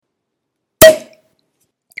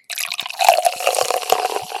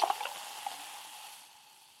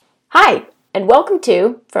Hi, and welcome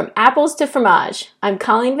to From Apples to Fromage. I'm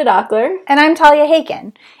Colleen Vidocler. And I'm Talia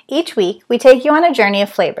Haken. Each week, we take you on a journey of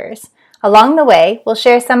flavors. Along the way, we'll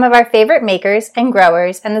share some of our favorite makers and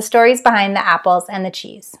growers and the stories behind the apples and the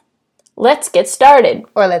cheese. Let's get started.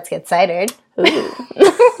 Or let's get cidered.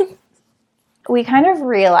 Ooh. We kind of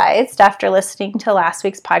realized after listening to last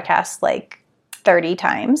week's podcast like 30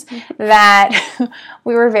 times that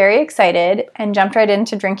we were very excited and jumped right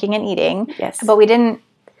into drinking and eating. Yes. But we didn't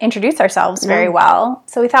introduce ourselves very well.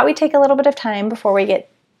 So we thought we'd take a little bit of time before we get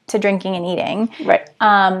to drinking and eating. Right.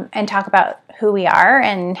 And talk about who we are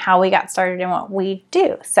and how we got started and what we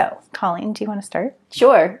do. So, Colleen, do you want to start?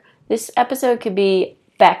 Sure. This episode could be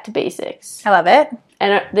back to basics. I love it.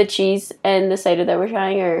 And the cheese and the cider that we're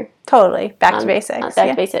trying are... Totally. Back to basics. Back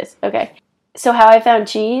to basics. Okay. So how I found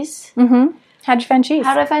cheese? Mm-hmm. How'd you find cheese?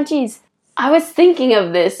 How did I find cheese? I was thinking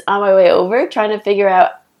of this on my way over, trying to figure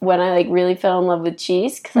out when I really fell in love with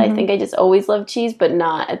cheese, because I think I just always loved cheese, but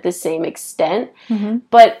not at the same extent. Mm-hmm.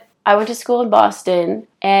 But I went to school in Boston,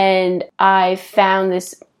 and I found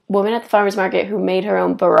this woman at the farmer's market who made her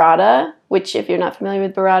own burrata, which, if you're not familiar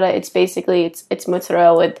with burrata, it's basically, it's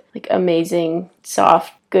mozzarella with amazing,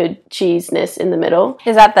 soft, good cheeseness in the middle.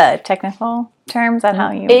 Is that the technical term? Is that how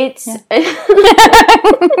you... It's... Yeah.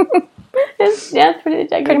 It's pretty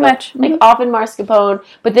technical. Pretty much. Often mascarpone,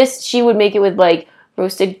 but this, she would make it with,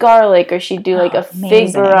 roasted garlic, or she'd do, a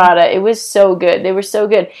fig burrata. It was so good. They were so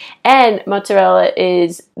good. And mozzarella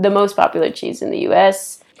is the most popular cheese in the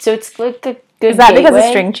U.S., so it's like a good Is that gateway. because of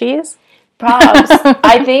string cheese? Props.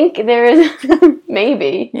 I think there is...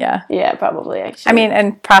 Maybe. Yeah. Yeah, probably, actually. I mean,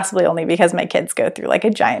 and possibly only because my kids go through, a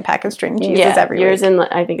giant pack of string cheeses every week. Yours and,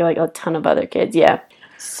 I think, a ton of other kids, yeah.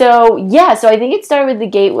 So I think it started with the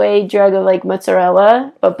gateway drug of,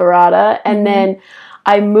 mozzarella, but burrata, and then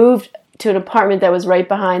I moved to an apartment that was right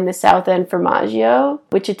behind the South End Formaggio,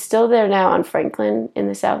 which it's still there now on Franklin in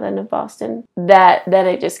the South End of Boston. Then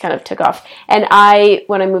it just kind of took off. And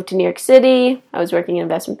when I moved to New York City, I was working in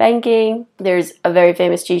investment banking. There's a very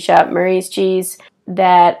famous cheese shop, Murray's Cheese,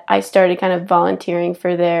 that I started kind of volunteering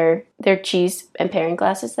for their cheese and pairing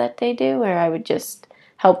classes that they do, where I would just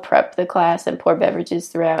help prep the class and pour beverages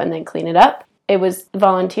throughout and then clean it up. It was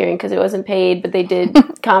volunteering because it wasn't paid, but they did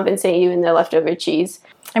compensate you in the leftover cheese.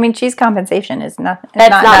 I mean, cheese compensation is nothing.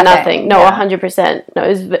 That's not nothing. No, 100%. No,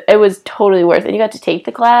 it was totally worth it. You got to take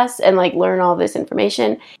the class and learn all this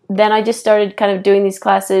information. Then I just started kind of doing these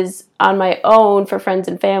classes on my own for friends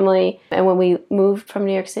and family. And when we moved from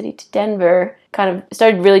New York City to Denver, kind of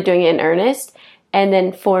started really doing it in earnest, and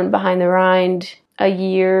then formed Behind the Rind a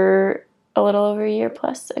little over a year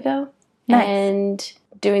plus ago. Nice. And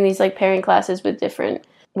doing these pairing classes with a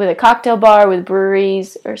cocktail bar, with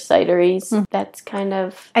breweries or cideries. That's kind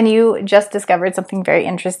of... And you just discovered something very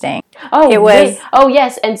interesting. Oh,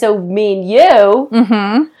 yes. And so me and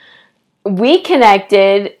you, we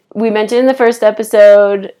connected. We mentioned in the first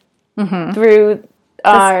episode through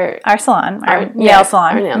our salon, our nail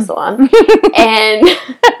salon. Our nail salon. And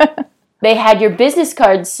they had your business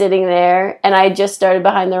cards sitting there, and I just started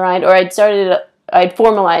Behind the Rind, or I'd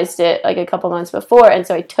formalized it a couple months before, and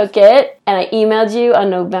so I took it and I emailed you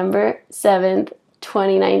on November 7th,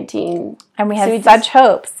 2019. And we had such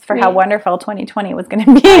hopes for how wonderful 2020 was going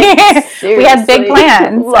to be. We had big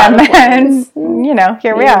plans. And then,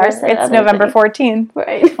 here we are. It's November 14th,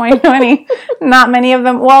 right. 2020. Not many of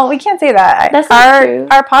them. Well, we can't say that. That's not true.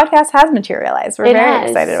 Our podcast has materialized. We're very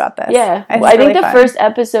excited about this. Yeah. I think the first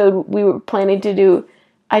episode we were planning to do,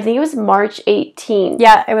 I think it was March 18th.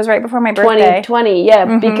 Yeah, it was right before my birthday. 2020, yeah,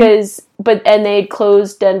 and they had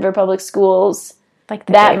closed Denver Public Schools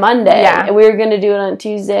that Monday. Yeah. And we were going to do it on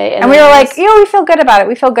Tuesday. And we were like, we feel good about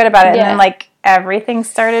it. Yeah. And then everything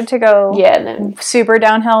started to go super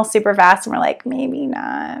downhill, super fast. And we're like, maybe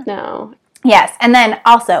not. No. Yes. And then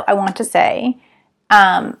also, I want to say,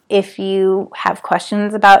 if you have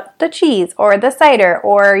questions about the cheese or the cider,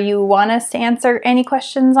 or you want us to answer any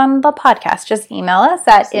questions on the podcast, just email us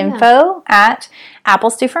at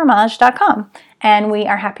info@applestofromage.com. And we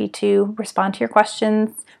are happy to respond to your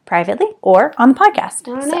questions privately or on the podcast.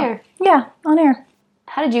 On air. Yeah, on air.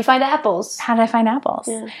 How did you find apples? How did I find apples?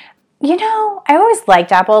 Yeah. I always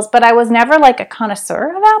liked apples, but I was never a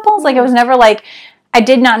connoisseur of apples. I was never I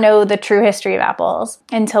did not know the true history of apples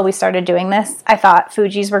until we started doing this. I thought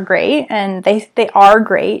Fuji's were great, and they are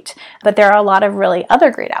great, but there are a lot of really other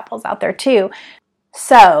great apples out there too.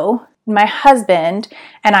 So my husband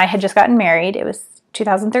and I had just gotten married. It was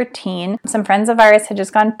 2013. Some friends of ours had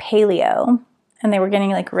just gone paleo, and they were getting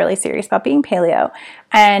like really serious about being paleo.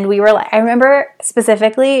 And we were like, I remember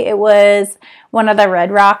specifically it was one of the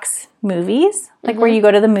Red Rocks movies, like where you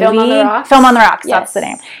go to the movie. Film on the Rocks? Film on the Rocks, Yes. that's the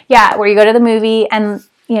name. Yeah, where you go to the movie and,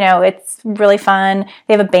 you know, it's really fun.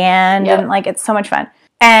 They have a band and like it's so much fun.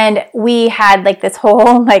 And we had like this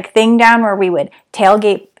whole like thing down where we would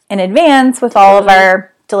tailgate in advance with all of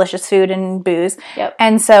our delicious food and booze. Yep.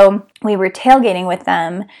 And so we were tailgating with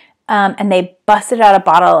them. And they busted out a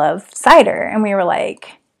bottle of cider, and we were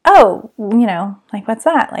like, oh, you know, like, what's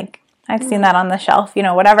that? Like, I've seen that on the shelf, you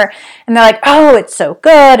know, whatever. And they're like, oh, it's so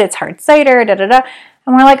good. It's hard cider, da-da-da.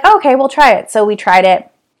 And we're like, oh, okay, we'll try it. So we tried it.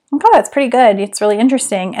 Oh, that's pretty good. It's really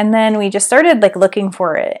interesting. And then we just started, like, looking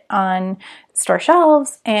for it on store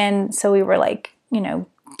shelves. And so we were, like, you know,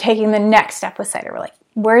 taking the next step with cider. We're like,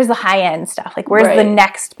 where's the high-end stuff? Like, where's the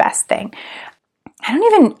next best thing? I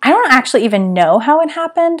don't actually even know how it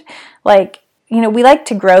happened. Like, you know, we like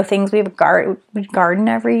to grow things. We have we garden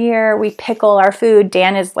every year. We pickle our food.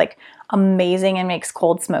 Dan is like amazing and makes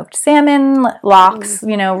cold smoked salmon, lox,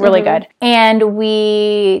 you know, really good. And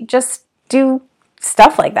we just do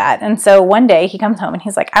stuff like that. And so one day he comes home and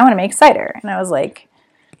he's like, I want to make cider. And I was like,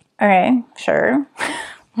 okay, sure.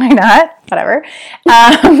 Why not? Whatever.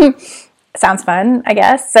 Sounds fun, I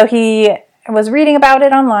guess. So he was reading about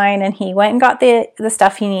it online, and he went and got the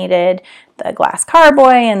stuff he needed, the glass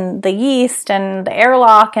carboy and the yeast and the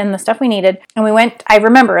airlock and the stuff we needed. And we went, I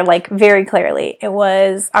remember like very clearly, it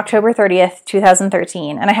was October 30th,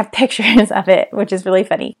 2013. And I have pictures of it, which is really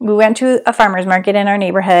funny. We went to a farmer's market in our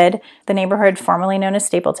neighborhood, the neighborhood formerly known as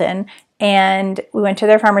Stapleton. And we went to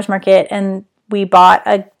their farmer's market and we bought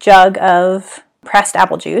a jug of pressed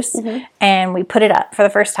apple juice and we put it up for the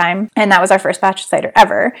first time. And that was our first batch of cider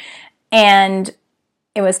ever. And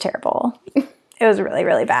it was terrible. It was really,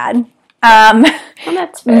 really bad. Well,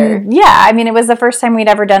 that's fair. Yeah, I mean, it was the first time we'd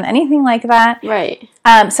ever done anything like that. Right.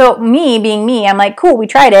 So me, being me, I'm like, cool, we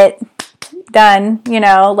tried it. Done. You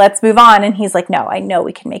know, let's move on. And he's like, no, I know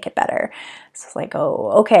we can make it better. So it's like,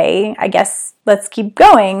 oh, okay, I guess let's keep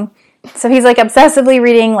going. So he's like obsessively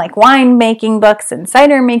reading like wine making books and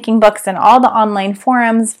cider making books and all the online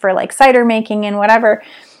forums for like cider making and whatever.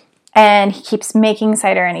 And he keeps making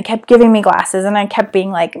cider, and he kept giving me glasses, and I kept being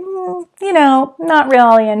like, you know, not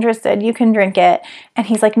really interested. You can drink it. And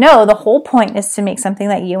he's like, no, the whole point is to make something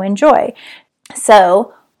that you enjoy.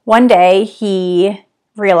 So one day he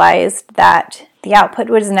realized that the output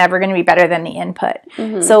was never going to be better than the input.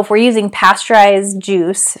 So if we're using pasteurized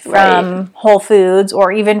juice from Whole Foods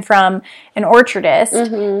or even from an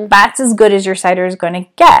orchardist, that's as good as your cider is going to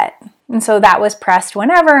get. And so that was pressed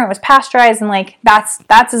whenever, and it was pasteurized, and like that's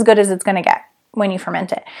as good as it's going to get when you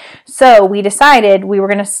ferment it. So we decided we were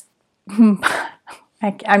going to,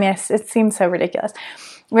 I mean, it seems so ridiculous.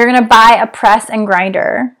 We were going to buy a press and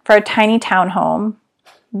grinder for a tiny townhome,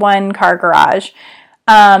 1-car garage,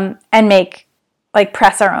 and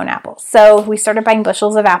press our own apples. So we started buying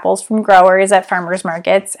bushels of apples from growers at farmers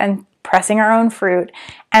markets and pressing our own fruit.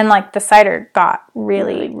 And like the cider got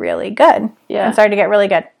really, really good. Yeah. And started to get really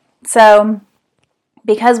good. So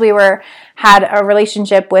because we had a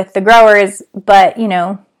relationship with the growers, but, you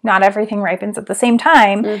know, not everything ripens at the same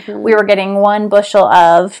time, we were getting 1 bushel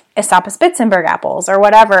of Estapa Spitzenberg apples or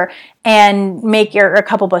whatever, and a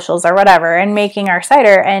couple bushels or whatever, and making our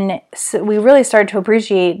cider. And so we really started to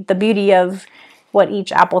appreciate the beauty of what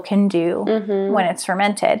each apple can do when it's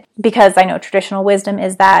fermented. Because I know traditional wisdom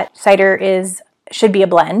is that cider should be a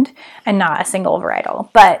blend and not a single varietal.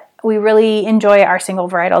 But we really enjoy our single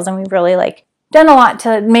varietals, and we've really done a lot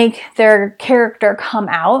to make their character come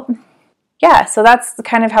out. Yeah, so that's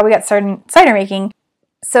kind of how we got started cider making.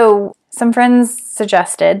 So some friends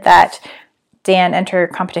suggested that Dan enter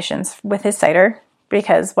competitions with his cider,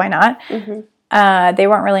 because why not? They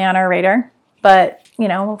weren't really on our radar, but, you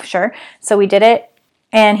know, sure. So we did it,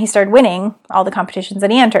 and he started winning all the competitions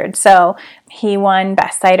that he entered. So he won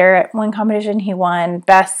Best Cider at one competition. He won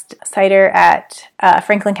Best Cider at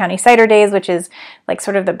Franklin County Cider Days, which is like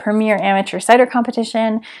sort of the premier amateur cider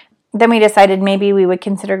competition. Then we decided maybe we would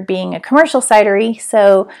consider being a commercial cidery.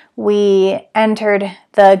 So we entered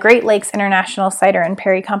the Great Lakes International Cider and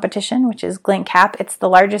Perry Competition, which is GLINCAP. It's the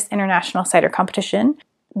largest international cider competition.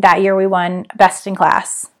 That year we won Best in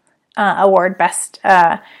Class award,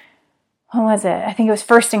 what was it? I think it was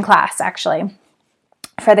First in Class, actually,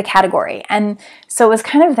 for the category. And so it was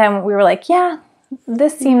kind of then we were like, yeah,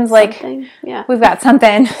 this seems like we've got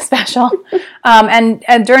something special. And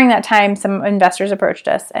during that time, some investors approached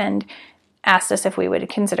us and asked us if we would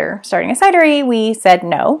consider starting a cidery. We said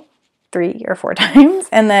no 3 or 4 times.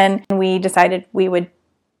 And then we decided we would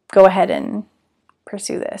go ahead and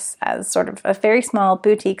pursue this as sort of a very small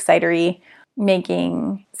boutique cidery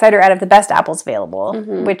making cider out of the best apples available,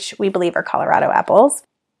 Mm-hmm. which we believe are Colorado apples.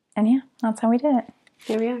 And yeah, that's how we did it.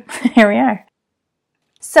 Here we are. Here we are.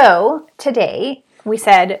 So today we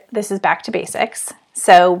said this is back to basics.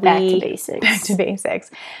 So Back to basics. Back to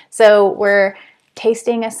basics. So we're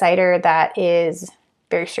tasting a cider that is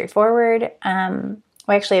very straightforward.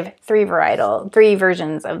 We actually have three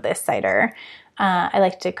versions of this cider. I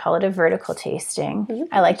like to call it a vertical tasting. Mm-hmm.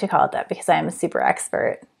 I like to call it that because I'm a super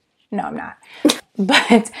expert. No, I'm not.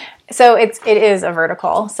 But so it is a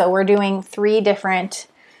vertical. So we're doing 3 different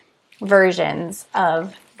versions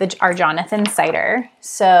of our Jonathan cider.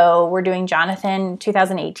 So we're doing Jonathan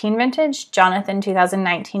 2018 vintage, Jonathan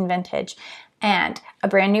 2019 vintage, and a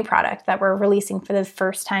brand new product that we're releasing for the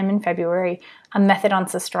first time in February, a Method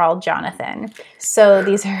Ancestral Jonathan. So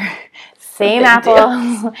these are same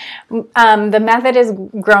apples. The method is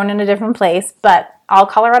grown in a different place, but all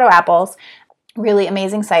Colorado apples, really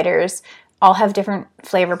amazing ciders, all have different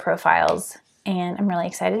flavor profiles. And I'm really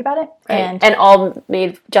excited about it. Right. And all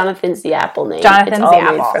made, Jonathan's the apple name. Jonathan's it's all the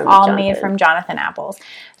made apple. from All Jonathan. made from Jonathan apples.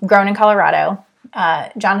 Grown in Colorado.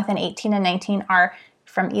 Jonathan 18 and 19 are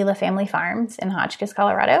from Ela Family Farms in Hotchkiss,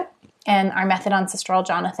 Colorado. And our Method Ancestral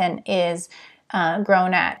Jonathan is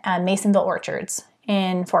grown at Masonville Orchards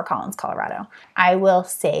in Fort Collins, Colorado. I will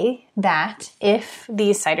say that if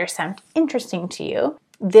these ciders sound interesting to you,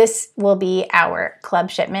 this will be our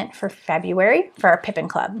club shipment for February for our Pippin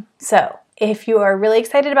Club. So if you are really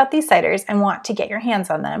excited about these ciders and want to get your hands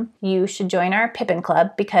on them, you should join our Pippin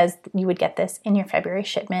Club because you would get this in your February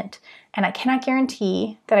shipment. And I cannot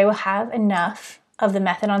guarantee that I will have enough of the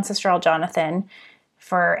Method Ancestral Jonathan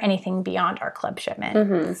for anything beyond our club shipment.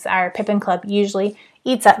 Mm-hmm. Our Pippin Club usually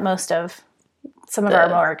eats up most of some of our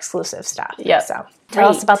more exclusive stuff. Yeah. So tell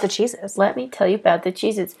us about the cheeses. Let me tell you about the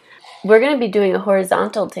cheeses. We're going to be doing a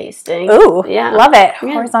horizontal tasting. Ooh, yeah. Love it.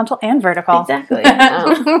 Yeah. Horizontal and vertical. Exactly.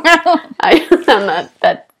 I'm not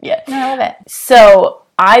that yet. I love it. So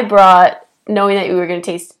I brought, knowing that we were going to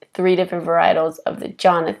taste 3 different varietals of the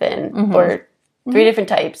Jonathan, or 3 different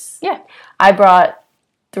types. Yeah. I brought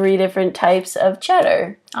 3 different types of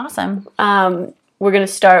cheddar. Awesome. We're going to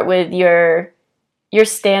start with your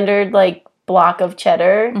standard, like, block of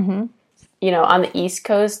cheddar. Mm-hmm. You know, on the East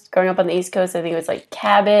Coast, growing up on the East Coast, I think it was like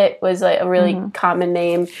Cabot was like a really common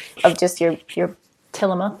name of just your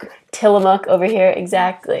Tillamook. Tillamook over here.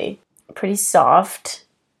 Exactly. Pretty soft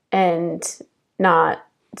and not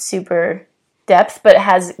super depth, but it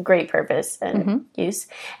has great purpose and use.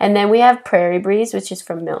 And then we have Prairie Breeze, which is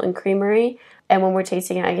from Milton Creamery. And when we're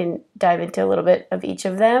tasting it, I can dive into a little bit of each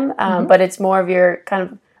of them. But it's more of your kind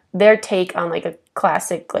of their take on like a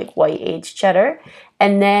classic like white aged cheddar.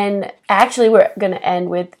 And then actually we're going to end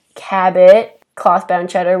with Cabot Clothbound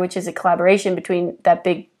Cheddar, which is a collaboration between that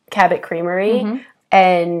big Cabot Creamery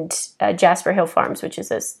and Jasper Hill Farms, which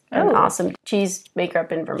is an awesome cheese maker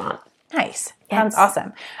up in Vermont. Nice. Sounds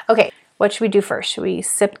awesome. Okay, what should we do first? Should we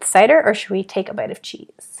sip the cider or should we take a bite of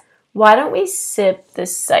cheese? Why don't we sip the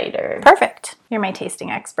cider? Perfect. You're my tasting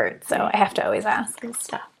expert, so I have to always ask. Good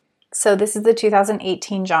stuff. So this is the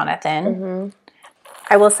 2018 Jonathan.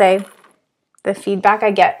 I will say the feedback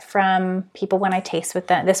I get from people when I taste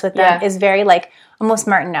them is very like almost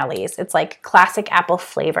Martinelli's. It's like classic apple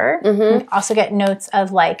flavor. You also get notes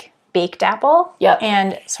of like baked apple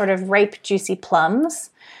and sort of ripe, juicy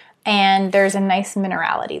plums. And there's a nice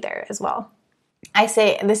minerality there as well. I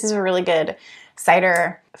say this is a really good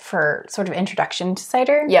cider for sort of introduction to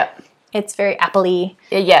cider. Yep. It's very apple-y.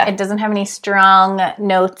 Yeah. It doesn't have any strong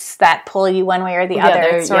notes that pull you one way or the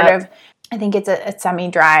other. It's sort of, I think it's a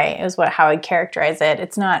semi-dry is how I'd characterize it.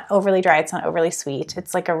 It's not overly dry. It's not overly sweet.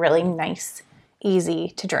 It's like a really nice, easy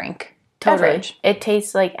to drink beverage. It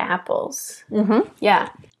tastes like apples. Yeah.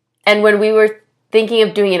 And when we were thinking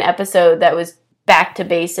of doing an episode that was back to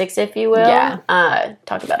basics, if you will,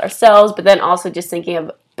 talk about ourselves, but then also just thinking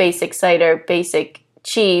of basic cider, basic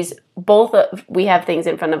cheese, we have things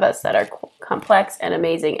in front of us that are complex and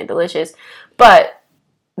amazing and delicious, but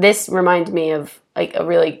this reminds me of like a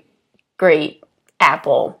really great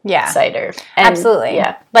apple cider. And, absolutely.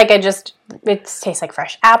 Yeah. Like it tastes like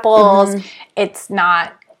fresh apples. It's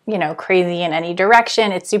not, crazy in any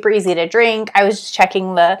direction. It's super easy to drink. I was just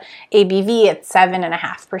checking the ABV at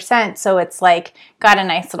 7.5%. So it's like got a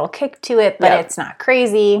nice little kick to it, but it's not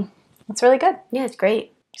crazy. It's really good. Yeah, it's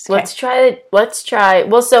great. Okay. Let's try.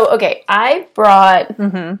 Well, I brought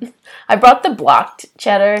the blocked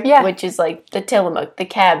cheddar, which is like the Tillamook, the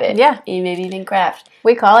Cabot. Yeah. Maybe even Kraft.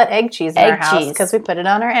 We call it egg cheese in our house because we put it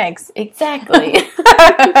on our eggs. Exactly.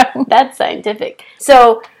 That's scientific.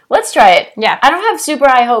 So let's try it. Yeah. I don't have super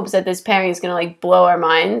high hopes that this pairing is going to like blow our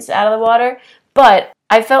minds out of the water, but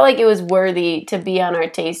I felt like it was worthy to be on our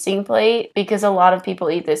tasting plate because a lot of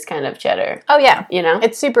people eat this kind of cheddar. Oh, yeah. You know?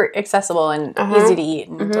 It's super accessible and easy to eat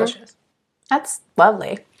and delicious. That's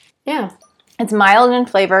lovely. Yeah. It's mild in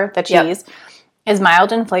flavor. The cheese is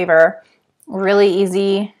mild in flavor. Really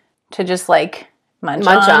easy to just like munch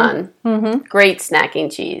on. Mm-hmm. Great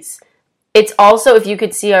snacking cheese. It's also, if you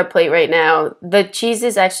could see our plate right now, the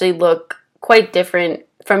cheeses actually look quite different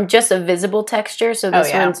from just a visible texture. So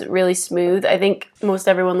this one's really smooth. I think most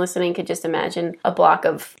everyone listening could just imagine a block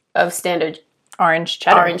of standard orange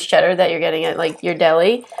cheddar that you're getting at like your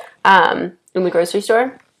deli in the grocery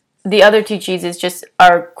store. The other two cheeses just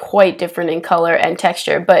are quite different in color and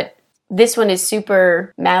texture, but this one is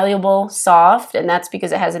super malleable, soft, and that's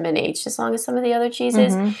because it hasn't been aged as long as some of the other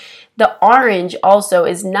cheeses. The orange also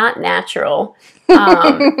is not natural,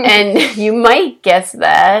 and you might guess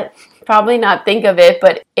that, probably not think of it,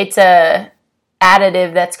 but it's a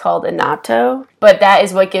additive that's called annatto, but that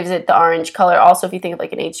is what gives it the orange color. Also, if you think of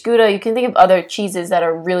like an aged Gouda, you can think of other cheeses that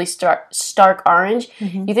are really stark orange.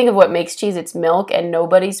 You think of what makes cheese, it's milk, and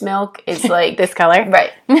nobody's milk is like this color.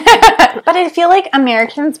 Right. But I feel like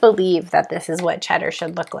Americans believe that this is what cheddar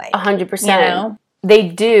should look like. 100%. You know? They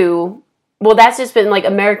do. Well, that's just been like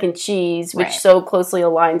American cheese, which so closely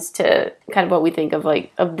aligns to kind of what we think of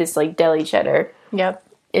like of this like deli cheddar. Yep.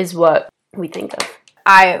 Is what we think of.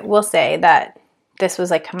 I will say that this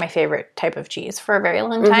was like my favorite type of cheese for a very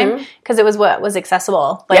long time because it was what was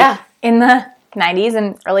accessible. Like in the 90s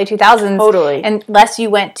and early 2000s. Totally. Unless you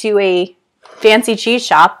went to a fancy cheese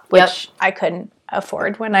shop, which I couldn't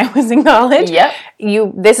afford when I was in college.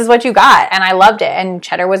 This is what you got, and I loved it. And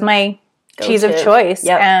cheddar was my cheese of choice.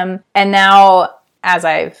 And now, as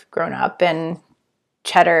I've grown up and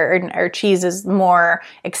cheddar or cheese is more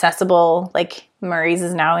accessible, like Murray's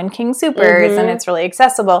is now in King Soopers and it's really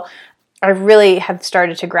accessible. I really have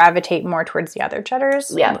started to gravitate more towards the other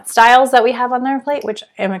cheddars styles that we have on their plate, which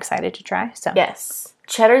I'm excited to try. So yes,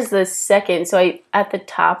 cheddar's the second. So at the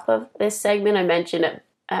top of this segment, I mentioned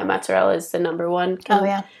mozzarella is the number one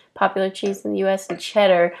popular cheese in the U.S. and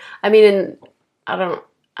cheddar. I mean, I don't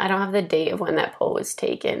have the date of when that poll was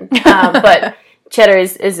taken, but cheddar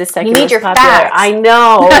is the second. You need most your popular. facts. I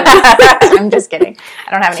know. I'm just kidding.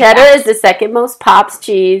 I don't have any cheddar facts. is the second most pops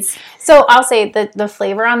cheese. So I'll say that the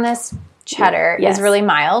flavor on this cheddar is really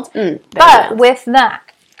mild, but mild. with the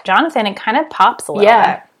Jonathan, it kind of pops a little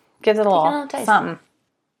bit. Gives it a little something.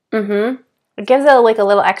 It gives it like a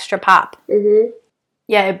little extra pop.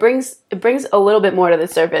 Yeah, it brings a little bit more to the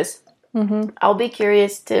surface. I'll be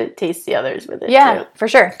curious to taste the others with it. Yeah, too. for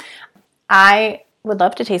sure. I would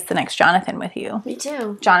love to taste the next Jonathan with you. Me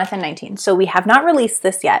too. Jonathan 19. So we have not released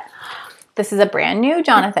this yet. This is a brand new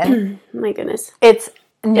Jonathan. My goodness. Its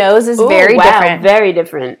nose is very different. Very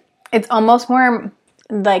different. It's almost more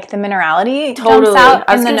like the minerality Totally. jumps out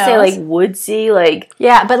I was in the gonna nose. say like woodsy, like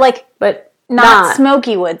but not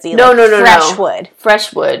smoky woodsy. No, like no, fresh wood.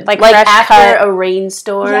 Fresh wood. Like fresh after cut. A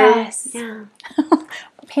rainstorm. Yes. Yeah.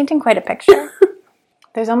 Painting quite a picture.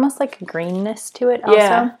 There's almost like a greenness to it also.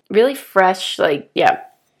 Yeah. Really fresh, like,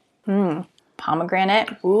 Pomegranate.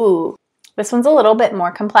 Ooh. This one's a little bit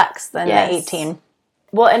more complex than the 18.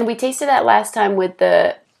 Well, and we tasted that last time with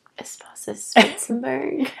the Esposas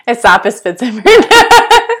Spitzenberg. Esopus Spitzenberg.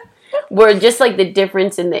 Where just like the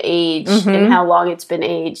difference in the age and how long it's been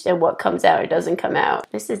aged and what comes out or doesn't come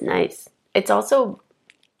out. This is nice. It's also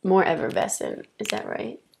more effervescent. Is that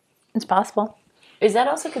right? It's possible. Is that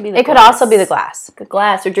also could be the It glass? could also be the glass. The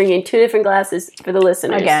glass. We're drinking two different glasses for the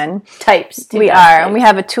listeners. Again. Types. We are. And we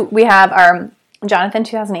have our Jonathan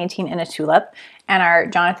 2018 in a tulip and our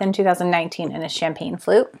Jonathan 2019 in a champagne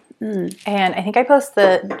flute. And I think I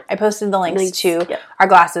posted the links to our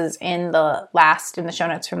glasses in the show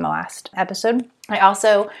notes from the last episode. I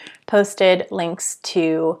also posted links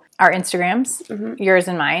to our Instagrams, yours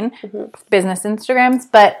and mine, business Instagrams.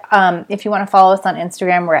 But if you want to follow us on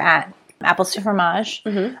Instagram, we're at Apples to Fromage.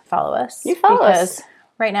 Follow us. You follow us.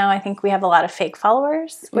 Right now, I think we have a lot of fake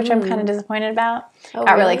followers, which I'm kind of disappointed about. Oh,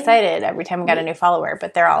 Got really excited every time we got a new follower,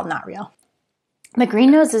 but they're all not real. The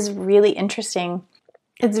green nose is really interesting.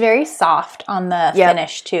 It's very soft on the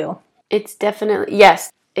finish, too. It's definitely,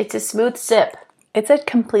 yes, it's a smooth sip. It's a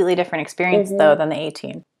completely different experience, though, than the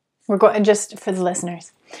 18. We're going, just for the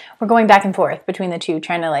listeners, we're going back and forth between the two,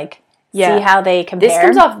 trying to, see how they compare. This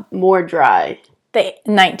comes off more dry. The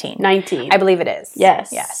 19. 19. I believe it is.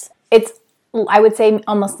 Yes. It's, I would say,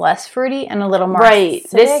 almost less fruity and a little more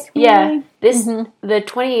acidic. The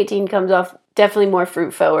 2018 comes off definitely more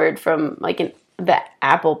fruit forward from, the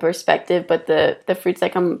apple perspective, but the fruits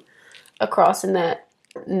that come across in that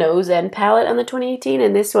nose and palate on the 2018,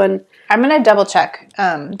 and this one... I'm going to double check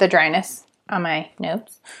the dryness on my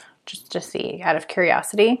notes just to see out of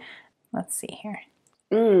curiosity. Let's see here.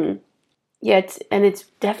 Yeah, it's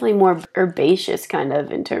definitely more herbaceous kind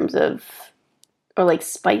of in terms of, or like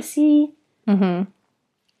spicy,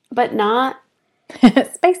 but not.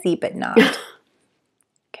 Spicy, but not.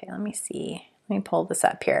 Okay, let me see. Let me pull this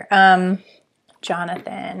up here.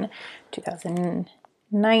 Jonathan,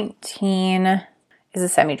 2019 is a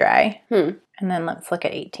semi-dry. And then let's look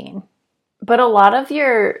at 18. But a lot of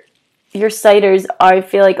your ciders I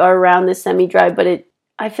feel like are around the semi-dry, but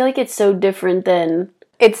I feel like it's so different than.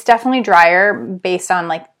 It's definitely drier based on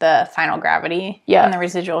like the final gravity and the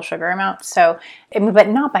residual sugar amount. So, but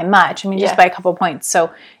not by much. I mean, just by a couple points.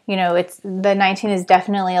 So, it's the 19 is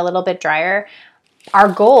definitely a little bit drier.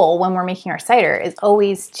 Our goal when we're making our cider is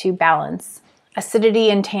always to balance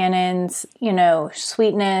acidity and tannins,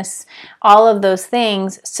 sweetness, all of those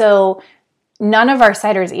things. So none of our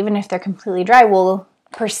ciders, even if they're completely dry, will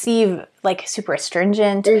perceive like super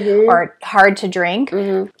astringent or hard to drink.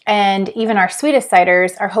 And even our sweetest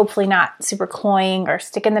ciders are hopefully not super cloying or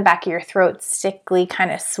stick in the back of your throat, stickly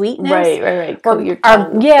kind of sweetness. Right.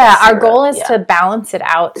 Our goal is to balance it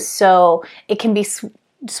out so it can be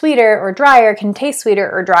sweeter or drier, can taste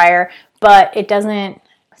sweeter or drier, but it doesn't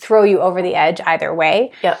throw you over the edge either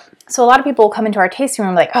way. Yep. So a lot of people will come into our tasting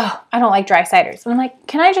room like, oh, I don't like dry ciders. And I'm like,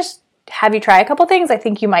 can I just have you try a couple things? I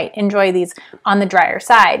think you might enjoy these on the drier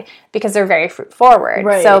side because they're very fruit forward.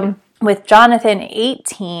 Right. So with Jonathan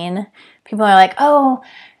 18, people are like, oh,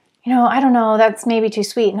 I don't know, that's maybe too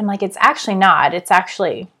sweet. And I'm like, it's actually not. It's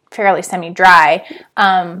actually fairly semi-dry,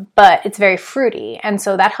 but it's very fruity. And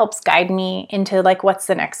so that helps guide me into like, what's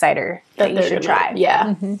the next cider that you should try?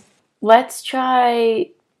 Yeah. Let's try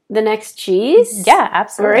the next cheese. Yeah,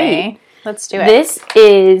 absolutely. Great. Let's do it. This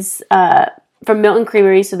is from Milton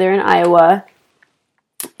Creamery, so they're in Iowa.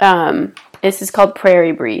 This is called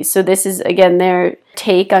Prairie Breeze. So this is, again, their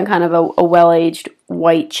take on kind of a well-aged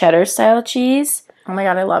white cheddar style cheese. Oh my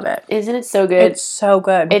God, I love it. Isn't it so good? It's so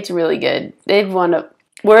good. It's really good. They've won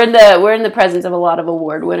we're in the presence of a lot of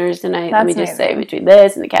award winners tonight. Let me just say, between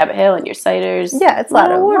this and the Cabot Hill and your ciders. Yeah, it's a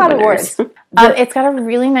lot of awards. It's got a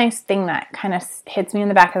really nice thing that kind of hits me in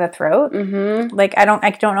the back of the throat. Like I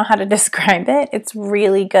don't know how to describe it. It's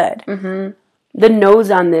really good. The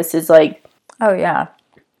nose on this is like, oh yeah,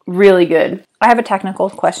 really good. I have a technical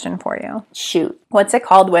question for you. Shoot. What's it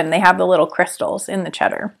called when they have the little crystals in the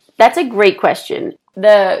cheddar? That's a great question.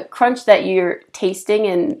 The crunch that you're tasting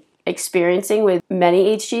and experiencing with many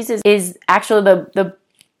aged cheeses is actually the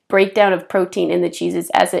breakdown of protein in the cheeses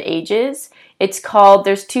as it ages. It's called,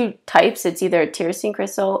 there's two types. It's either a tyrosine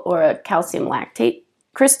crystal or a calcium lactate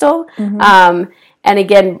crystal. And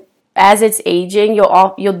again, as it's aging,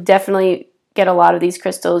 you'll definitely get a lot of these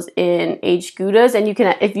crystals in aged Goudas. And you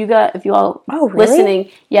can, if you all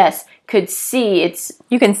listening, yes, could see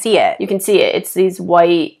you can see it. You can see it. It's these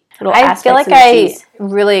white little I feel like I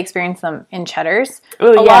really experience them in cheddars a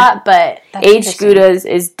lot, but aged Goudas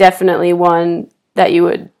is definitely one that you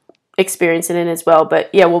would experience it in as well.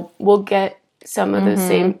 But yeah, we'll get some of those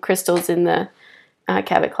same crystals in the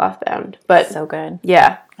Cabot cloth bound. But so good.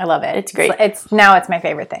 Yeah, I love it. It's great. It's my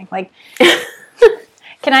favorite thing. Like,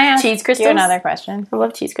 can I ask cheese crystals? You another question? I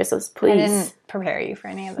love cheese crystals. Please. I didn't prepare you for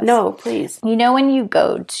any of this. No, please. When you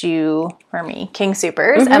go to, for me, King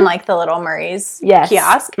Soopers and like the Little Murray's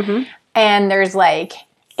kiosk, and there's like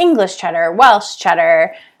English cheddar, Welsh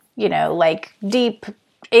cheddar, like deep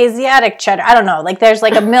Asiatic cheddar. I don't know. Like there's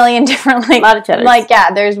like a million different like a lot of cheddars. Like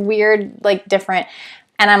there's weird like different.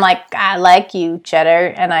 And I'm like, I like you,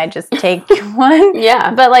 cheddar, and I just take one.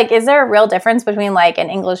 Yeah. But, like, is there a real difference between, like,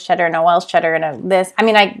 an English cheddar and a Welsh cheddar and this? I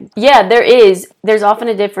mean, yeah, there is. There's often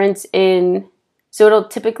a difference in... So it'll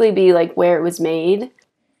typically be, like, where it was made.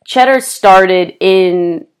 Cheddar started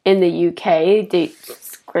in the UK.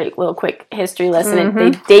 Great little quick history lesson.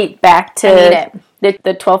 They date back to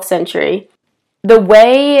the 12th century. The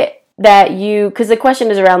way that because the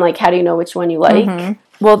question is around, like, how do you know which one you like?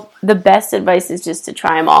 Well, the best advice is just to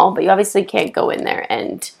try them all, but you obviously can't go in there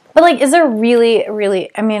and... But, like, is there really,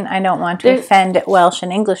 really... I mean, I don't want to offend Welsh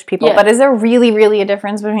and English people, but is there really, really a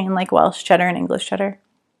difference between, like, Welsh cheddar and English cheddar?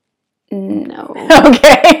 No.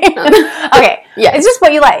 Okay. Okay. Yeah. It's just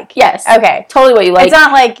what you like. Yes. Okay. Totally what you like. It's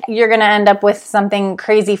not like you're going to end up with something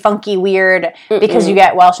crazy, funky, weird because you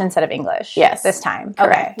get Welsh instead of English. Yes. This time.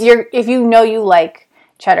 Correct. Okay. If you know you like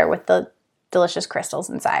cheddar with the delicious crystals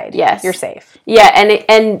inside. Yes. You're safe. Yeah,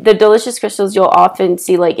 and the delicious crystals you'll often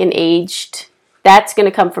see like in aged. That's going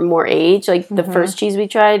to come from more age. Like the first cheese we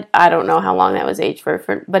tried, I don't know how long that was aged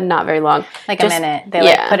for but not very long. Like a minute. They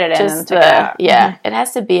like put it in and took it out. Yeah, it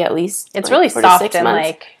has to be at least. It's like really 4 to soft 6 and months.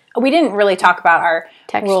 like we didn't really talk about our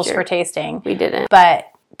rules Texture. for tasting. We didn't. But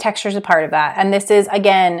texture's a part of that. And this is,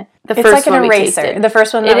 again, The it's first like an one we eraser. tasted. The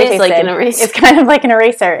first one that It we is tasted. like an eraser. It's kind of like an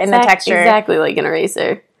eraser in the texture. Exactly like an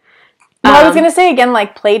eraser. No, I was going to say, again,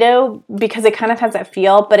 like Play-Doh, because it kind of has that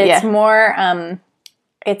feel, but it's more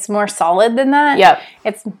solid than that. Yep.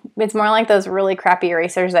 It's more like those really crappy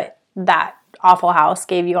erasers that Awful House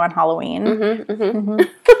gave you on Halloween.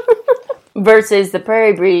 Versus the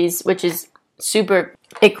Prairie Breeze, which is super,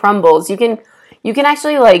 it crumbles. You can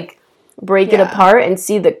actually like break it apart and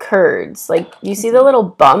see the curds. Like you see the little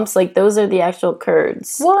bumps, like those are the actual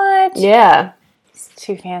curds. What? Yeah. It's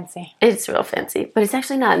too fancy. It's real fancy, but it's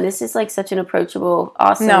actually not. And this is like such an approachable,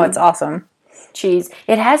 awesome No, it's awesome. cheese.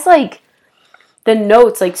 It has like the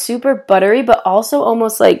notes like super buttery, but also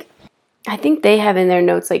almost like, I think they have in their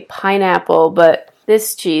notes like pineapple, but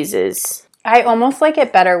this cheese is... I almost like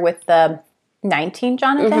it better with the 19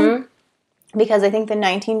 Jonathan because I think the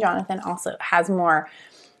 19 Jonathan also has more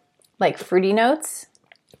like fruity notes.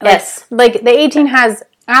 Yes. Like the 18 has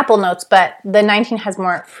apple notes, but the 19 has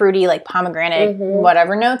more fruity like pomegranate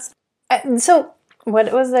whatever notes. So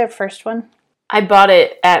what was their first one? I bought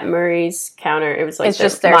it at Murray's counter. It was like It's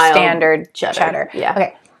just their mild standard cheddar. Yeah.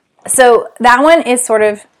 Okay. So that one is sort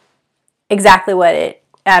of exactly what it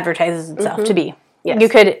advertises itself to be. Yes. You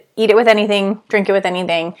could eat it with anything, drink it with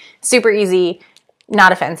anything. Super easy,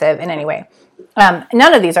 not offensive in any way.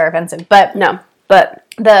 None of these are offensive, but No, but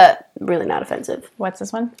really not offensive. what's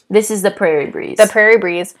this one? This is the Prairie Breeze. The Prairie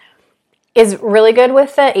Breeze is really good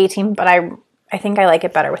with the 18, but I think I like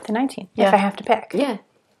it better with the 19 if I have to pick. Yeah.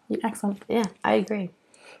 Excellent. Yeah, I agree.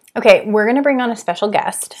 Okay, we're going to bring on a special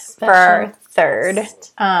guest for our third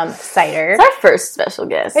cider. It's our first special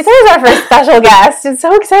guest. It is our first special guest. It's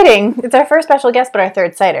so exciting. It's our first special guest, but our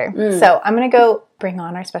third cider. So I'm going to go bring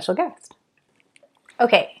on our special guest.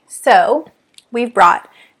 Okay, so we've brought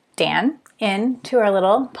Dan in to our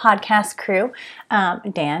little podcast crew.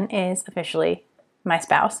 Dan is officially my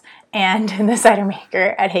spouse and the cider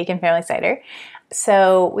maker at Haken Family Cider.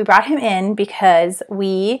 So we brought him in because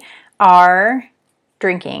we are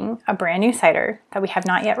drinking a brand new cider that we have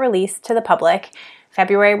not yet released to the public.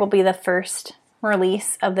 February will be the first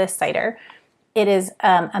release of this cider. It is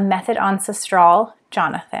a Method Ancestral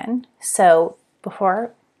Jonathan. So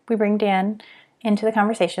before we bring Dan into the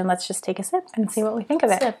conversation, let's just take a sip and see what we think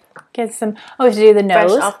of it. Get some. Oh, we have to do the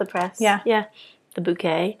nose. Fresh off the press. Yeah. Yeah. The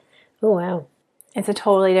bouquet. Oh, wow. It's a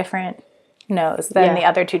totally different nose than the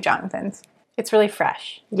other two Jonathans. It's really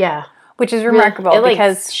fresh, Yeah. which is remarkable It like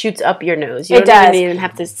because shoots up your nose. You It don't does. even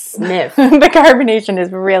have to sniff. the carbonation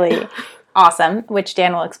is really awesome, which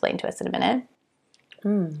Dan will explain to us in a minute.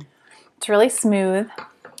 It's really smooth.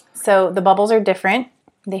 So the bubbles are different.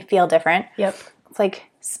 They feel different. Yep. It's like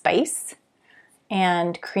spice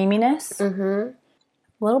and creaminess. A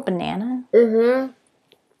little banana.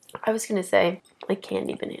 I was going to say, like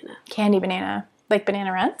candy banana. Candy banana. Like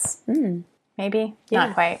Banana Runs? Maybe. Yeah.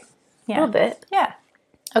 Not quite. A little bit. Yeah.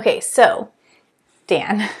 Okay, so,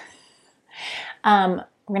 Dan, we're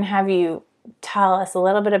going to have you tell us a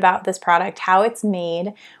little bit about this product, how it's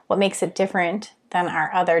made, what makes it different than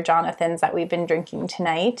our other Jonathans that we've been drinking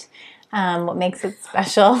tonight, what makes it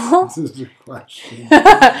special. This is a question.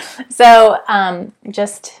 So,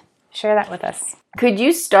 just share that with us. Could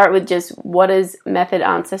you start with just what does Method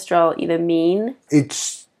Ancestral even mean?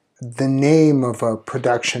 It's the name of a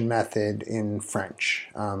production method in French.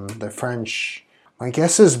 The French, I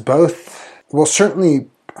guess, is both, well, certainly,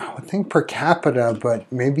 I would think per capita,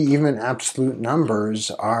 but maybe even absolute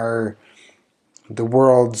numbers, are the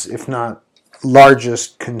world's, if not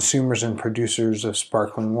largest consumers and producers of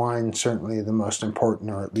sparkling wine, certainly the most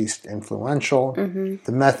important or at least influential.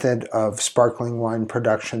 The method of sparkling wine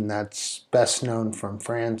production that's best known from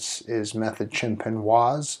France is Method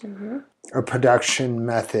Champenoise, a production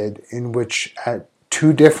method in which at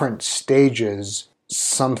two different stages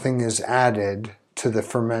something is added to the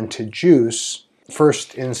fermented juice.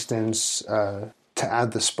 First instance, to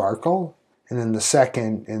add the sparkle, and in the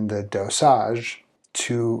second, in the dosage,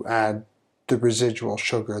 to add the residual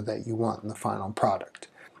sugar that you want in the final product.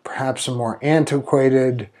 Perhaps a more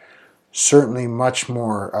antiquated, certainly much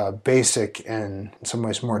more basic and in some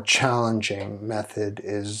ways more challenging method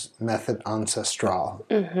is Method Ancestral,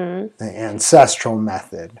 the ancestral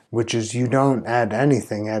method, which is you don't add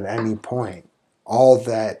anything at any point. All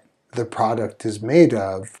that the product is made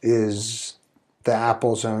of is the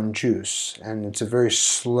apple's own juice, and it's a very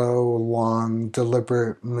slow, long,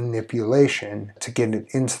 deliberate manipulation to get it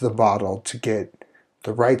into the bottle, to get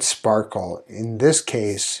the right sparkle. In this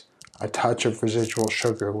case, a touch of residual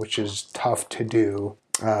sugar, which is tough to do.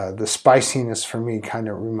 The spiciness for me kind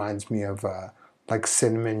of reminds me of like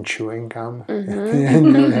cinnamon chewing gum.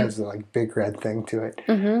 It has a like big red thing to it.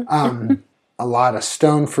 A lot of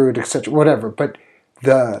stone fruit, etc., whatever. But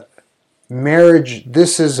the marriage,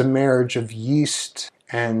 this is a marriage of yeast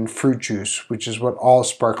and fruit juice, which is what all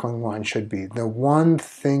sparkling wine should be. The one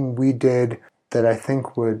thing we did that I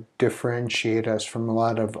think would differentiate us from a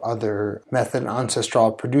lot of other method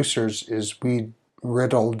ancestral producers is we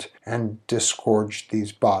riddled and disgorged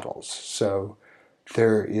these bottles. So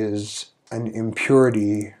there is an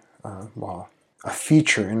impurity, a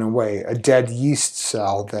feature in a way, a dead yeast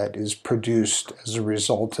cell that is produced as a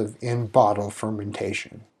result of in-bottle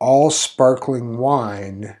fermentation. All sparkling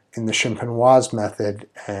wine in the Champenoise method,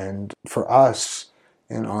 and for us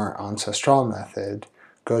in our ancestral method,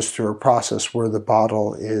 goes through a process where the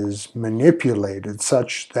bottle is manipulated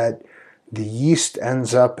such that the yeast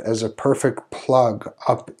ends up as a perfect plug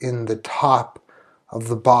up in the top of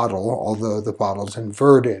the bottle, although the bottle's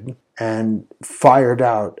inverted, and fired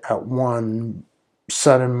out at one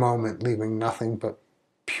sudden moment, leaving nothing but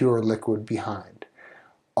pure liquid behind.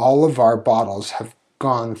 All of our bottles have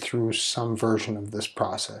gone through some version of this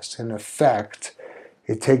process. In effect,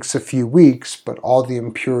 it takes a few weeks, but all the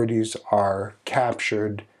impurities are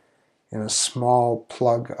captured in a small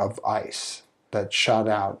plug of ice that shot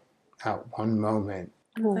out at one moment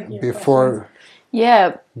before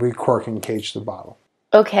we cork and cage the bottle.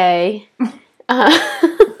 Okay.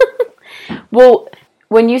 Well,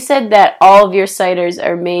 when you said that all of your ciders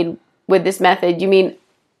are made with this method, you mean,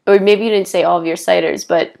 or maybe you didn't say all of your ciders,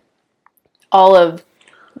 but all of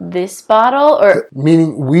this bottle, or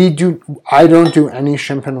meaning I don't do any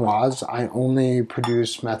Champenoise. I only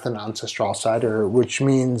produce method ancestral cider, which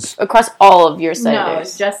means across all of your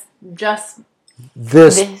ciders? No, just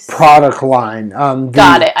this product line.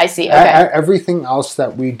 Got it. I see. Okay. Everything else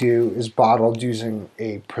that we do is bottled using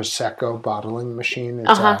a Prosecco bottling machine.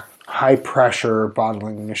 It's a high pressure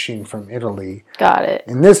bottling machine from Italy. Got it.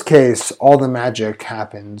 In this case, all the magic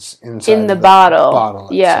happens inside in the bottle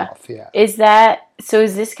itself. Yeah. Is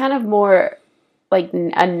this kind of more like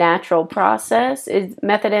a natural process? Is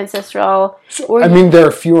method ancestral? I mean, there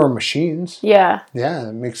are fewer machines. Yeah. Yeah,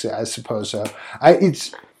 it makes it. I suppose so.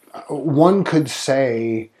 One could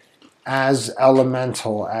say as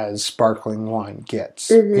elemental as sparkling wine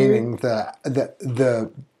gets, meaning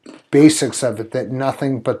the basics of it, that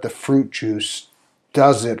nothing but the fruit juice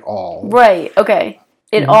does it all. Right, okay.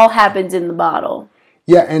 It all happens in the bottle.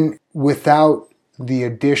 Yeah, and without the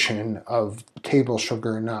addition of table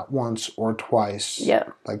sugar not once or twice,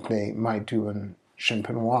 like they might do in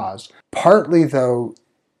Champenoise. Partly, though,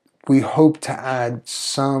 we hope to add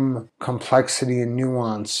some complexity and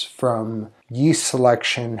nuance from yeast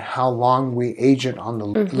selection, how long we age it on the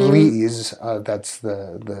lees, that's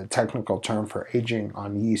the technical term for aging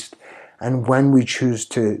on yeast, and when we choose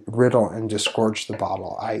to riddle and disgorge the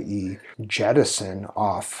bottle, i.e. jettison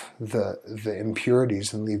off the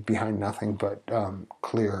impurities and leave behind nothing but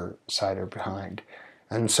clear cider behind.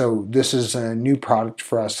 And so this is a new product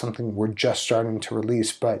for us, something we're just starting to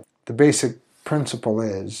release, but the basic principle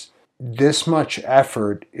is this much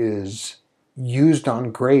effort is used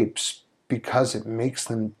on grapes because it makes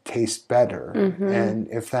them taste better. And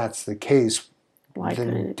if that's the case,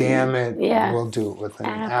 then damn it, we'll do it with an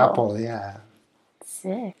apple. Yeah.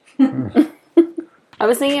 Sick. I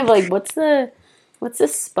was thinking of like what's the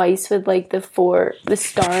spice with like the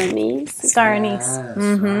star anise? Star anise.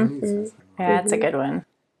 Yeah, that's a good one.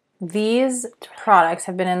 These products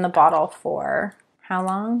have been in the bottle for how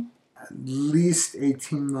long? At least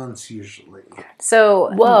 18 months usually. So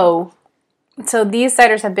these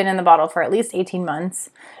ciders have been in the bottle for at least 18 months.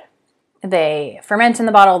 They ferment in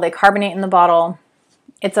the bottle, they carbonate in the bottle.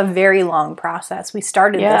 It's a very long process. We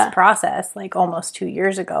started this process like almost 2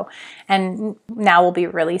 years ago, and now we'll be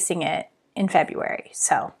releasing it in February.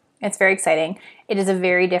 So it's very exciting. It is a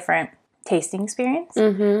very different tasting experience.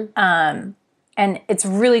 And it's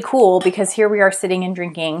really cool because here we are sitting and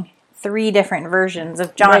drinking 3 different versions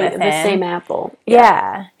of Jonathan. Right, the same apple.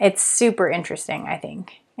 Yeah. It's super interesting, I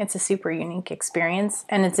think. It's a super unique experience,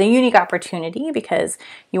 and it's a unique opportunity because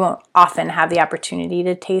you won't often have the opportunity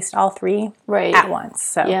to taste all 3 at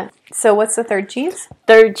once. So what's the third cheese?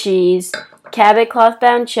 Third cheese, Cabot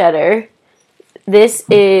cloth-bound cheddar. This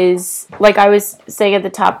is, like I was saying at the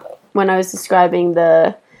top when I was describing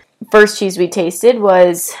the first cheese we tasted,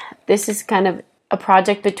 this is kind of a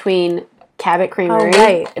project between Cabot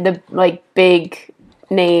Creamery, the like big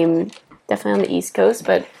name, definitely on the East Coast,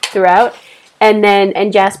 but throughout.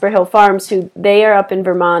 And Jasper Hill Farms, who they are up in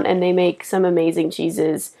Vermont, and they make some amazing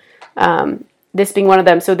cheeses. This being one of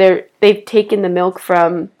them. So they've taken the milk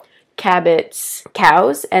from Cabot's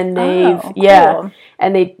cows, and Oh, yeah, cool.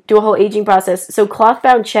 and they do a whole aging process. So cloth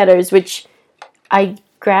bound cheddars, which I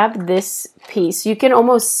grabbed this piece, you can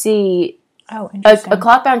almost see Oh, interesting. a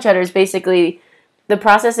cloth bound cheddar is basically the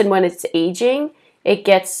process, and when it's aging, it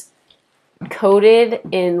gets coated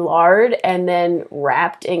in lard and then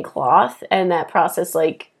wrapped in cloth, and that process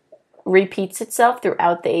like repeats itself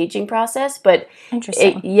throughout the aging process. But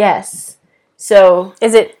Interesting. yes, so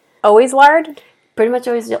Is it always lard? pretty much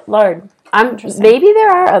always lard. Maybe there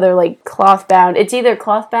are other like cloth bound. It's either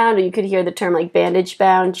cloth bound, or you could hear the term like bandage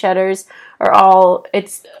bound cheddars. Are all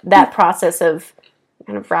it's that process of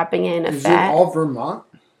kind of wrapping in a Is fat. it all Vermont?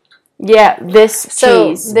 Yeah, this So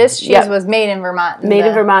cheese. this cheese Yep. was made in Vermont. Made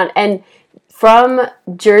in Vermont, and from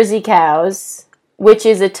Jersey cows, which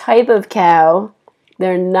is a type of cow.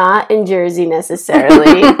 They're not in Jersey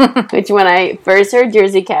necessarily, which when I first heard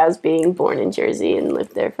Jersey cows being born in Jersey and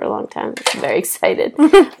lived there for a long time, I was very excited.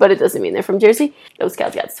 But it doesn't mean they're from Jersey. Those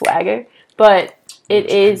cows got swagger. But it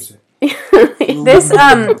is...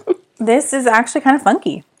 This is actually kind of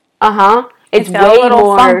funky. Uh-huh. It's got a way little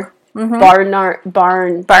more funk.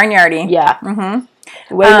 Barnyardy. Yeah.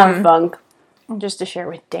 Mm-hmm. Way more funk. Just to share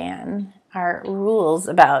with Dan our rules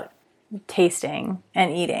about tasting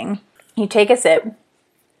and eating. You take a sip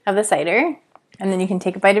of the cider, and then you can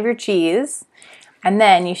take a bite of your cheese, and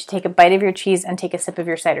then you should take a bite of your cheese and take a sip of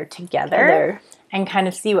your cider together. And kind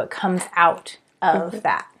of see what comes out of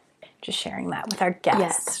that. Just sharing that with our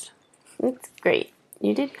guests. Yes. It's great.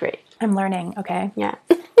 You did great. I'm learning, okay? Yeah.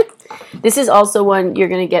 This is also one you're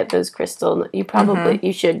going to get those crystal. You probably,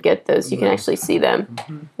 you should get those. You can actually see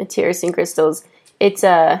them. The tyrosine crystals. It's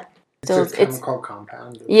a chemical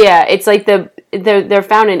compound. Yeah, it's like they're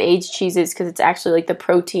found in aged cheeses because it's actually like the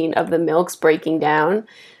protein of the milks breaking down.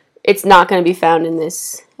 It's not going to be found in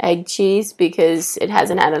this egg cheese because it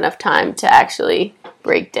hasn't had enough time to actually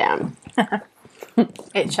break down.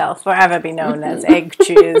 It shall forever be known as egg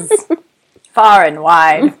cheese. Far and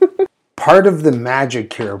wide. Part of the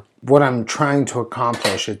magic here, what I'm trying to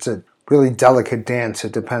accomplish, it's a really delicate dance.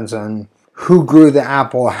 It depends on who grew the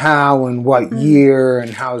apple, how, and what year,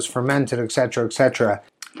 and how it's fermented, etc.,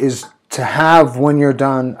 is to have, when you're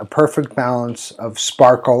done, a perfect balance of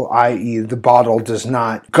sparkle, i.e. the bottle does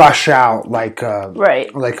not gush out like a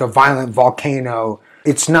violent volcano.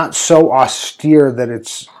 It's not so austere that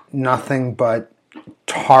it's nothing but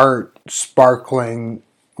tart, sparkling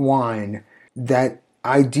wine, that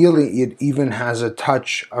ideally it even has a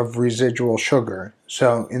touch of residual sugar.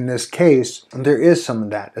 So in this case, there is some of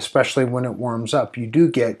that, especially when it warms up. You do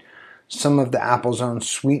get some of the apple's own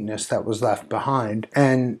sweetness that was left behind.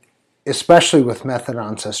 And especially with Method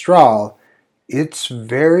Ancestral, it's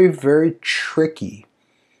very, very tricky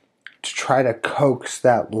to try to coax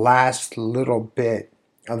that last little bit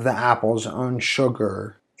of the apple's own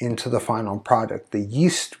sugar into the final product. The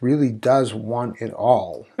yeast really does want it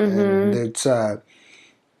all. And it's a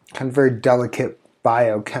kind of very delicate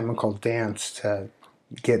biochemical dance to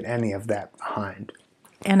get any of that behind.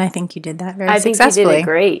 And I think you did that very I think successfully. you did it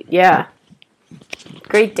great. Yeah.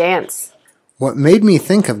 Great dance. What made me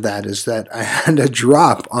think of that is that I had a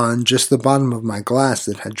drop on just the bottom of my glass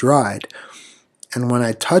that had dried. And when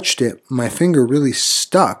I touched it, my finger really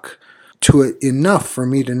stuck to it enough for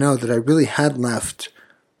me to know that I really had left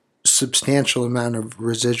substantial amount of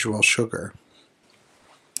residual sugar.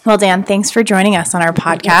 Well, Dan, thanks for joining us on our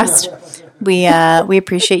podcast. We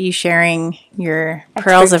appreciate you sharing your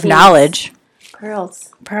pearls of Expertise. knowledge.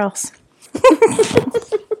 Pearls.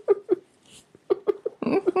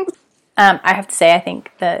 I have to say, I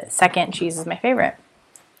think the second cheese is my favorite.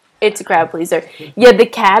 It's a crowd pleaser. Yeah, the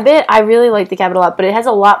Cabot, I really like the Cabot a lot, but it has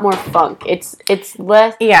a lot more funk. It's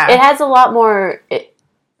less... Yeah. It has a lot more...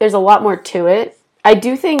 there's a lot more to it. I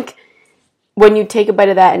do think when you take a bite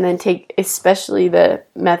of that and then take especially the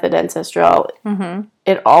Method Ancestral,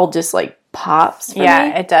 it all just like pops for me.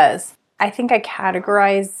 It does. I think I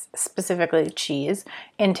categorize specifically cheese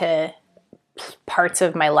into parts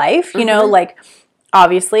of my life. You know, like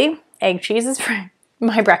obviously egg cheese is for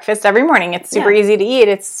my breakfast every morning. It's super easy to eat.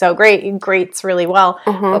 It's so great. It grates really well.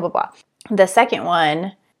 Blah, blah, blah. The second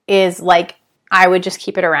one is like I would just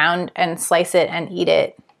keep it around and slice it and eat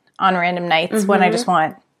it on random nights when I just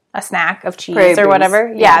want a snack of cheese Prairie or Breeze.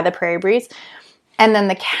 whatever. Yeah, the Prairie Breeze. And then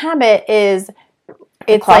the Cabot is,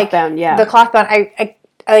 it's cloth like bound, yeah. the cloth bound. I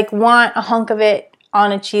like want a hunk of it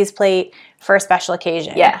on a cheese plate for a special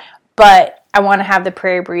occasion. Yeah. But I want to have the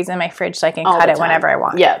Prairie Breeze in my fridge so I can All cut the it time. whenever I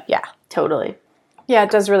want. Yeah. Yeah. Totally. Yeah,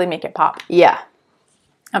 it does really make it pop. Yeah.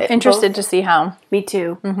 I'm interested to see how. Me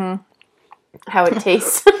too. How it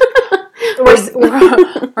tastes.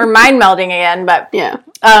 We're mind melding again, but yeah.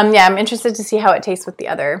 I'm interested to see how it tastes with the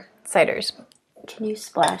other ciders. Can you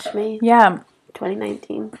splash me? Yeah.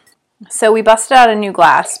 2019. So we busted out a new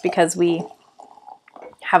glass because we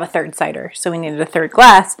have a third cider. So we needed a third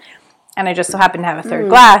glass. And I just so happened to have a third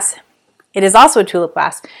glass. It is also a tulip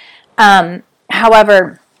glass.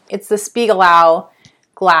 However, it's the Spiegelau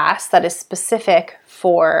glass that is specific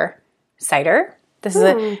for cider. This is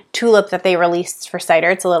a tulip that they released for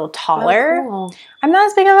cider. It's a little taller. Oh, cool. I'm not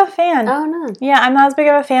as big of a fan. Oh, no. Yeah, I'm not as big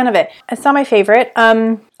of a fan of it. It's not my favorite.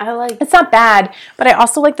 I like... It's not bad, but I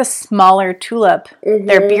also like the smaller tulip.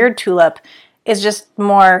 Their beard tulip is just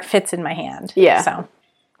more fits in my hand. Yeah. So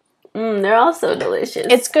they're also delicious.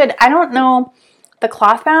 it's good. I don't know. The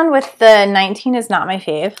cloth bound with the 19 is not my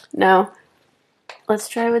fave. No. Let's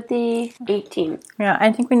try with the 18. Yeah,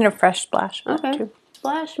 I think we need a fresh splash. Okay. Too.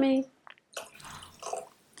 Splash me.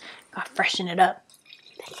 Gotta freshen it up.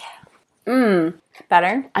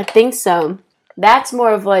 Better? I think so. That's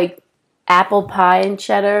more of like apple pie and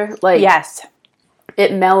cheddar. Like, Yes.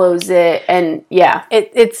 it mellows it, and yeah.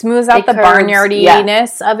 It smooths out It the curves,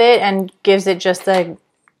 barnyardiness of it and gives it just you're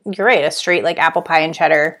right, a straight like apple pie and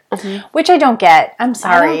cheddar, which I don't get. I'm I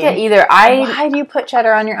sorry. don't get either. Why do you put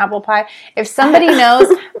cheddar on your apple pie? If somebody knows,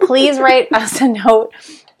 please write us a note.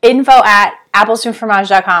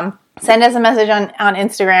 info@applesdufromage.com. Send us a message on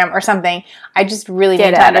Instagram or something. I just really need to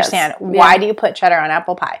at us. understand. Why do you put cheddar on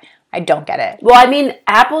apple pie? I don't get it. Well, I mean,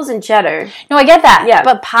 apples and cheddar. No, I get that. Yeah.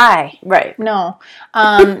 But pie. Right. No.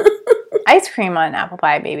 Ice cream on apple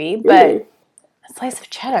pie, baby. But a slice of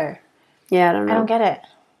cheddar. Yeah, I don't know. I don't get it.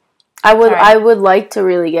 I Sorry. would like to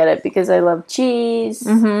really get it because I love cheese.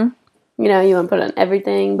 Mm-hmm. You know, you want to put it on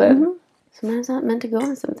everything, but sometimes it's not meant to go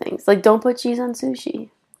on some things. Like, don't put cheese on sushi.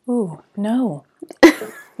 Ooh, no.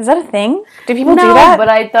 Is that a thing? Do people do No, that? but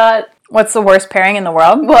I thought, What's the worst pairing in the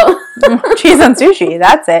world? well, Cheese on sushi.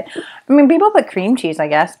 That's it. I mean, people put cream cheese, I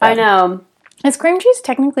guess. But I know. Is cream cheese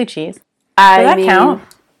technically cheese? Does that count?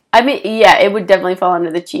 I mean, yeah, it would definitely fall under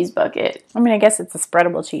the cheese bucket. I mean, I guess it's a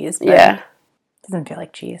spreadable cheese. But Yeah, It doesn't feel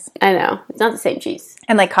like cheese. I know. It's not the same cheese.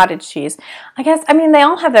 And like cottage cheese. I guess, I mean, they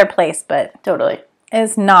all have their place, but Totally.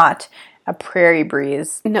 it's not a Prairie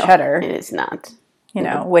Breeze No, cheddar, it is not. you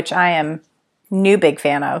know, which I am new big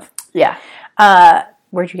fan of. Yeah.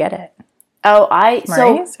 Where'd you get it? Oh,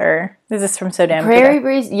 Murray's? Or is this from Sodam? Prairie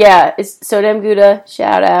Breeze, yeah, it's Sodam Gouda,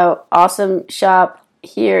 shout out, awesome shop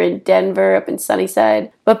here in Denver, up in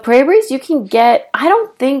Sunnyside. But Prairie Breeze, you can get, I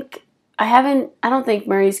don't think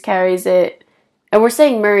Murray's carries it. And we're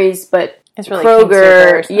saying Murray's, but It's really King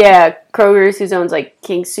Kroger, Soopers. yeah, Kroger's, who owns like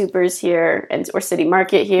King Soopers here, or City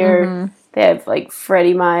Market here. They have like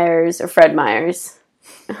Fred Meyers.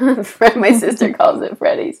 My sister calls it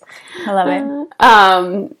Freddy's. I love it.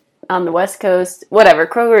 On the West Coast, whatever.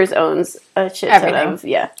 Kroger's owns a shit ton Everything. of,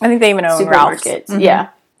 yeah, I think they even own Ralph's. supermarkets. Yeah.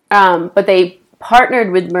 But they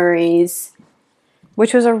partnered with Murray's.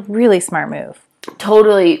 Which was a really smart move.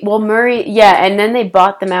 Totally. Well, Murray, yeah, and then they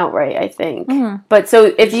bought them outright, I think. But so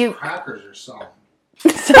if you, Crackers are solid.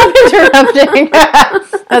 Stop interrupting.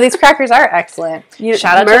 No, these crackers are excellent.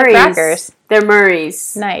 Shout out to the crackers. They're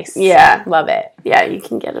Murray's. Nice. Yeah. Love it. Yeah, you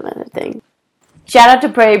can get them at a thing. Shout out to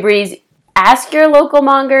Prairie Breeze. Ask your local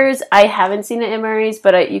mongers. I haven't seen it in Murray's,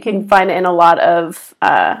 but you can find it in a lot of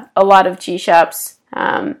cheese shops.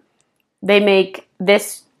 They make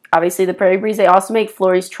this, obviously, the Prairie Breeze. They also make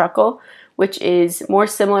Florey's Truckle, which is more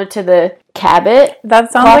similar to the Cabot.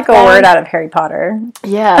 That sounds like a word out of Harry Potter.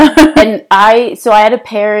 Yeah. And I had a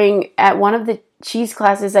pairing at one of the cheese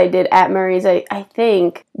classes I did at Murray's, I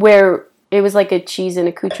think, where it was like a cheese and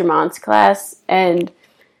accoutrements class, and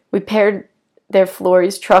we paired their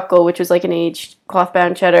Florey's Truckle, which was like an aged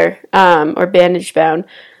cloth-bound cheddar, or bandage-bound,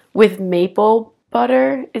 with maple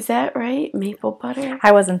butter. Is that right? Maple butter?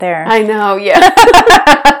 I wasn't there. I know, yeah.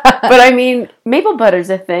 But I mean, maple butter's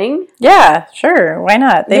a thing. Yeah, sure. Why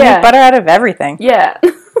not? They Yeah. make butter out of everything. Yeah.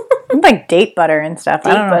 Like date butter and stuff.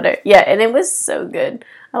 I Date don't know. butter. Yeah, and it was so good.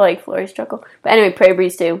 I like Florey's Truckle. But anyway, Prairie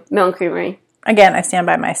Breeze too. Milk Creamery. Again, I stand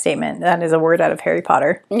by my statement. That is a word out of Harry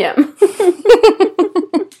Potter. Yeah.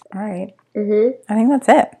 All right. I think that's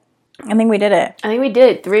it. I think we did it. I think we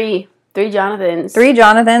did. Three Jonathans. 3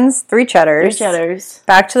 Jonathans, 3 cheddars. 3 cheddars.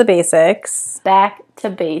 Back to the basics. Back to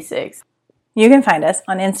basics. You can find us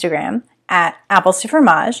on Instagram at Apples to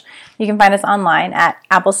Fromage. You can find us online at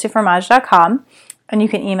applestofromage.com. And you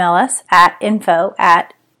can email us at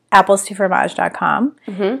info@applestofromage.com.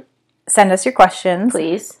 Send us your questions.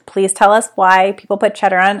 Please tell us why people put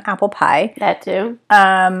cheddar on apple pie. That too.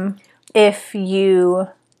 If you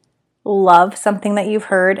love something that you've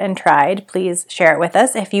heard and tried, please share it with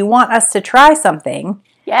us. If you want us to try something,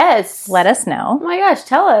 Yes. let us know. Oh my gosh,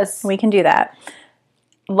 tell us. We can do that.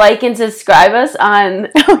 like and subscribe us on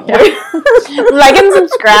Like and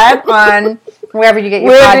subscribe on wherever you get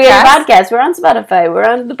your wherever you get podcast. your podcast. We're on Spotify. We're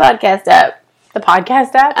on the podcast app. The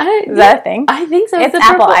podcast app? Is that a thing? I think so. It's the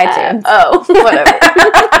Apple purple iTunes. app. Oh,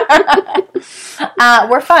 whatever.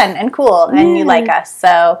 We're fun and cool, and you like us.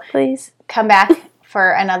 So Please. come back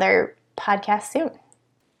for another podcast soon.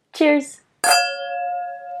 Cheers.